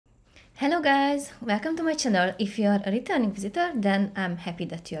Hello guys, welcome to my channel. If you are a returning visitor, then I'm happy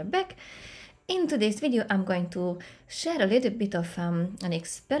that you're back. In today's video, I'm going to share a little bit of an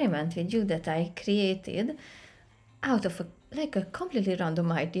experiment with you that I created out of a completely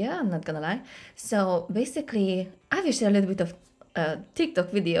random idea, I'm not gonna lie. So basically, I will share a little bit of a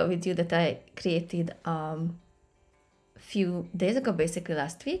TikTok video with you that I created few days ago, basically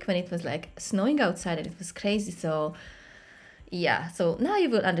last week, when it was like snowing outside and it was crazy. So yeah, so now you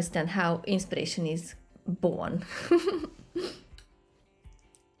will understand how inspiration is born.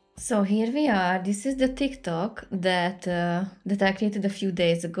 So here we are. This is the TikTok that I created a few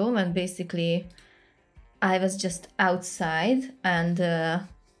days ago, and basically I was just outside, and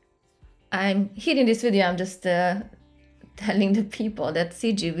I'm here in this video. I'm just telling the people that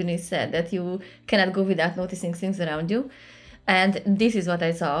CG really said that you cannot go without noticing things around you. And this is what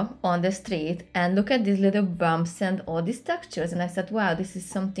I saw on the street. And look at these little bumps and all these textures. And I thought, wow, this is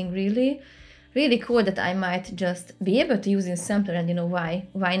something really, really cool that I might just be able to use in Sampler. And you know, why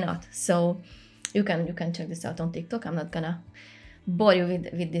not? So you can check this out on TikTok. I'm not gonna bore you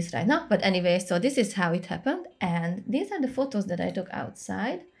with this right now. But anyway, so this is how it happened. And these are the photos that I took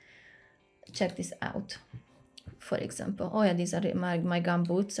outside. Check this out. For example, oh yeah, these are my gum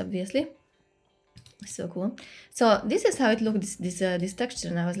boots, obviously. So cool. So this is how it looked, this texture,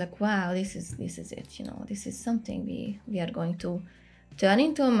 and I was like, wow, this is it, you know, this is something we are going to turn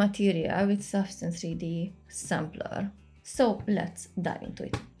into a material with Substance 3D sampler. So let's dive into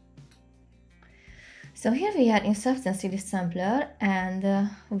it. So here we are in Substance 3D sampler, and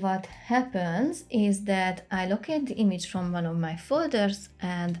what happens is that I locate the image from one of my folders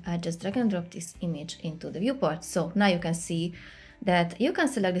and I just drag and drop this image into the viewport. So now you can see that you can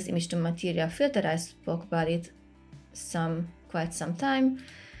select this image to material filter. I spoke about it quite some time,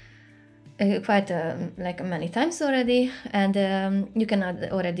 like many times already, and you can add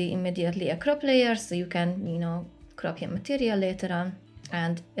already immediately a crop layer, so you can, you know, crop your material later on,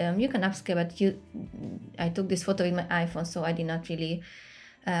 and you can upscale. But I took this photo with my iPhone, so I did not really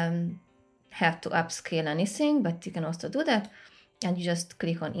have to upscale anything, but you can also do that, and you just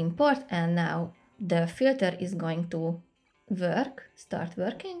click on import, and now the filter is going to start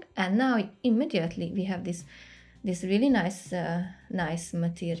working, and now immediately we have this really nice nice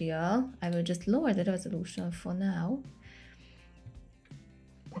material. I will just lower the resolution for now.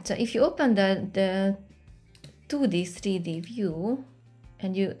 So if you open the 2D 3D view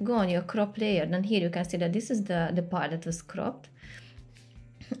and you go on your crop layer, then here you can see that this is the part that was cropped,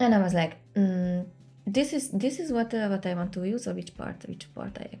 and I was like, this is what I want to use, or which part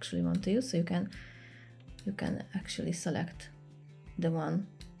I actually want to use. So you can actually select the one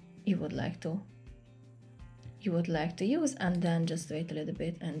you would like to use, and then just wait a little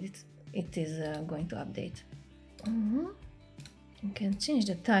bit, and it is going to update. You can change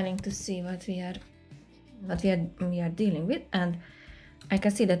the tiling to see what we are dealing with, and I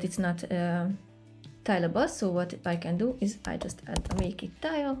can see that it's not tileable. So what I can do is I just add a make it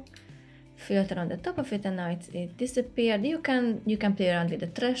tile filter on the top of it, and now it disappeared. You can play around with the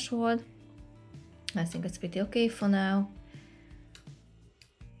threshold. I think it's pretty okay for now.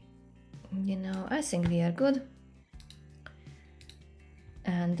 You know, I think we are good.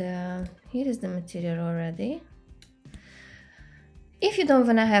 And here is the material already. If you don't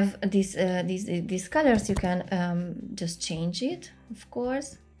want to have these colors, you can just change it, of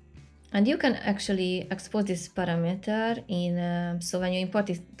course. And you can actually expose this parameter in. So when you import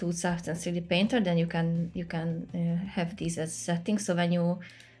it to Substance 3D Painter, then you can have these as settings. So when you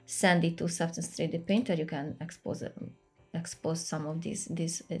send it to Substance 3D Painter, you can expose some of these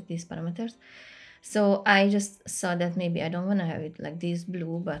parameters. So I just saw that maybe I don't want to have it like this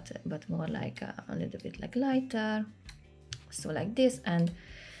blue, but more like a little bit like lighter, so like this. And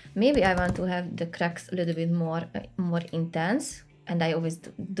maybe I want to have the cracks a little bit more intense, and I always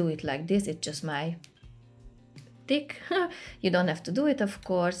do it like this. It's just my tick. You don't have to do it, of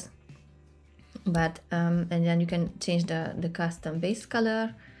course, but and then you can change the custom base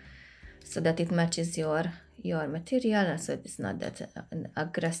color so that it matches your material, and so it's not that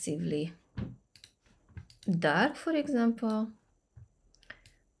aggressively dark, for example.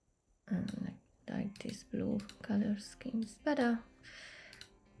 Like this blue color scheme is better.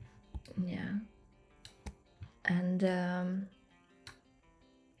 Yeah, and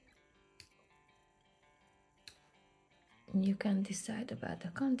you can decide about the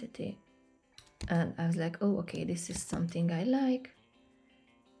quantity. And I was like, oh, okay, this is something I like.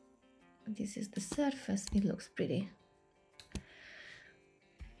 This is the surface. It looks pretty.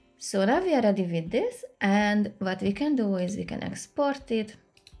 So now we are ready with this, and what we can do is we can export it.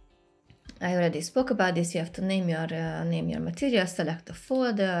 I already spoke about this. You have to name your material, select a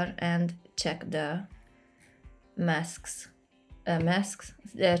folder, and check the masks.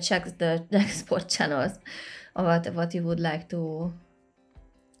 Check the export channels of what you would like to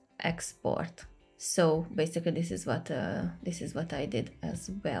export. So basically, this is what I did as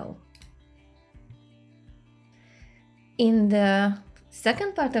well. In the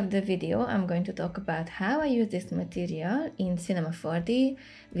second part of the video, I'm going to talk about how I use this material in Cinema 4D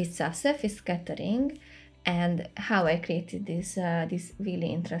with subsurface scattering and how I created this really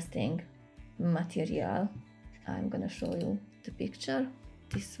interesting material. I'm gonna show you the picture,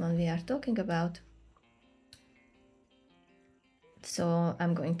 this one we are talking about. So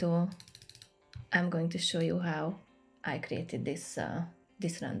I'm going to show you how I created this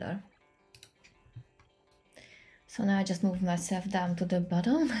render. So now I just move myself down to the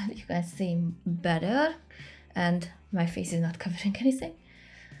bottom. You can see better, and my face is not covering anything.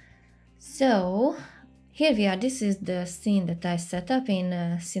 So here we are. This is the scene that I set up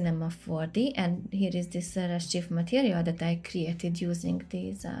in Cinema 4D, and here is this Redshift material that I created using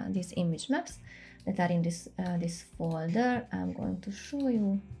these image maps that are in this folder. I'm going to show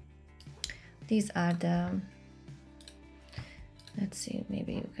you. These are the, let's see,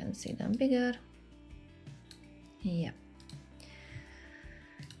 maybe you can see them bigger. Yeah.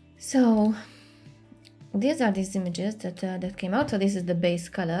 So these are these images that came out. So this is the base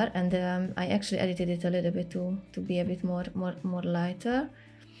color, and I actually edited it a little bit to be a bit more lighter.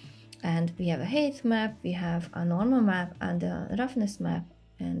 And we have a height map, we have a normal map, and a roughness map,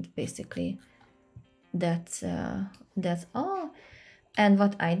 and basically that's all. And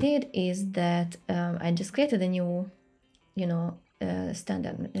what I did is that I just created a new,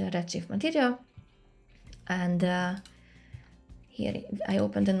 standard Redshift material. And here I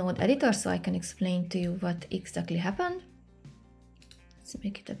opened the node editor so I can explain to you what exactly happened. Let's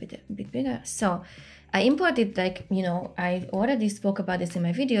make it a bit bigger. So I imported, like, I already spoke about this in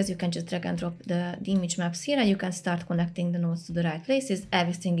my videos. You can just drag and drop the image maps here, and you can start connecting the nodes to the right places.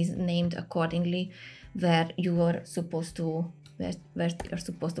 Everything is named accordingly where you are supposed to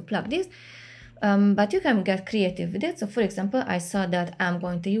plug this. But you can get creative with it. So for example, I saw that I'm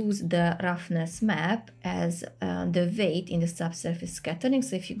going to use the roughness map as the weight in the subsurface scattering.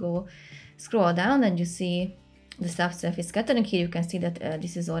 So if you scroll down and you see the subsurface scattering, here you can see that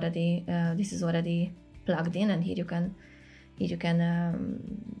this is already plugged in, and here you can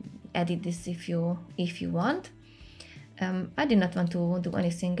edit this if you want. I did not want to do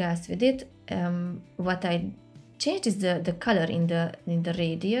anything else with it. What I changed is the color in the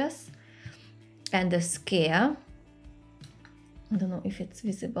radius and the scale. I don't know if it's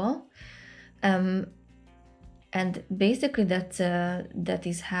visible. And basically that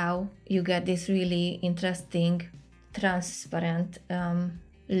is how you get this really interesting transparent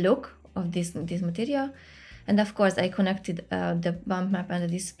look of this material. And of course I connected the bump map and the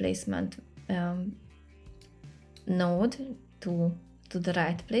displacement node to the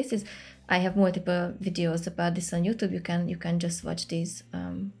right places. I have multiple videos about this on YouTube. You can just watch these.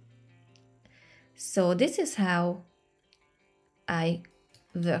 So this is how I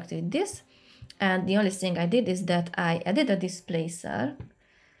worked with this, and the only thing I did is that I added a displacer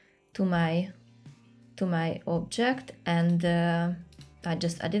to my object, and I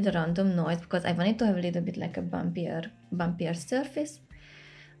just added a random noise because I wanted to have a little bit like a bumpier surface,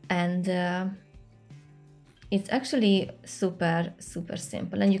 and it's actually super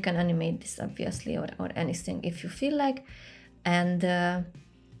simple, and you can animate this obviously or anything if you feel like. And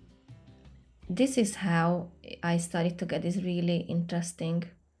this is how I started to get this really interesting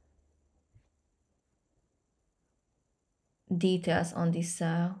details on this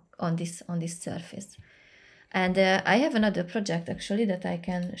surface. And I have another project actually that I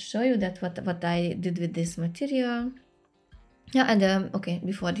can show you that what I did with this material. Yeah, and okay,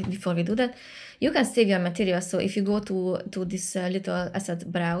 before we do that, you can save your material. So if you go to this little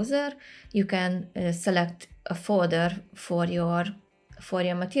asset browser, you can select a folder for your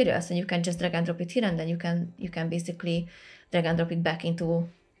materials, and you can just drag and drop it here, and then you can basically drag and drop it back into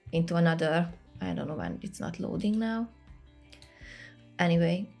another. I don't know when it's not loading now.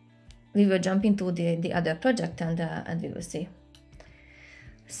 Anyway, we will jump into the other project, and we will see.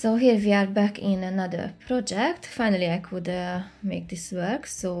 So here we are back in another project. Finally I could make this work.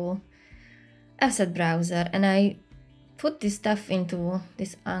 So asset browser, and I put this stuff into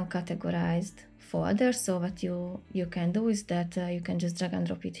this uncategorized folder. So what you can do is that you can just drag and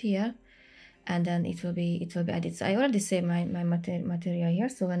drop it here, and then it will be added. So I already saved my material here,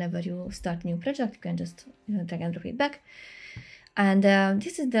 so whenever you start a new project, you can just drag and drop it back. And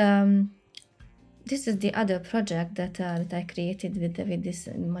this is the other project that I created with this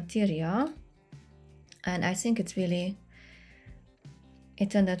material. And I think it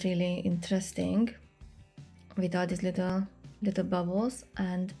turned out really interesting with all these little bubbles.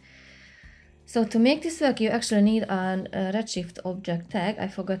 And so to make this work, you actually need a Redshift object tag. I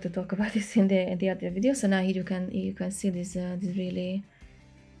forgot to talk about this in the other video. So now here you can see this really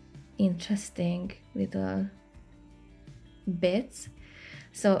interesting little bits.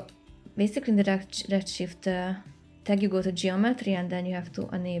 So basically in the Redshift tag, you go to geometry, and then you have to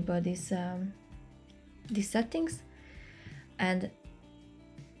enable these settings, and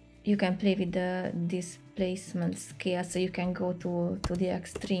you can play with the displacement scale, so you can go to the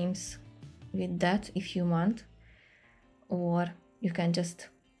extremes with that if you want, or you can just,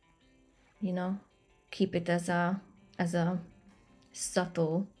 you know, keep it as a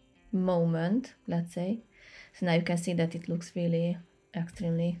subtle moment, let's say. So now you can see that it looks really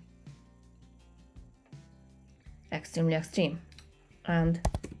extremely extreme. And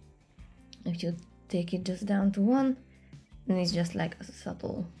if you take it just down to 1, then it's just like a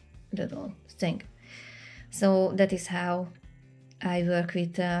subtle little thing. So that is how I work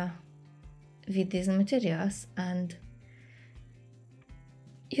with these materials. And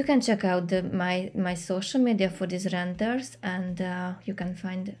you can check out my social media for these renders, and you can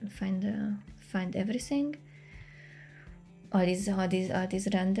find everything, all these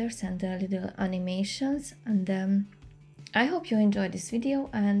renders and little animations. And I hope you enjoyed this video,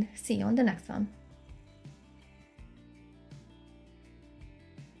 and see you on the next one.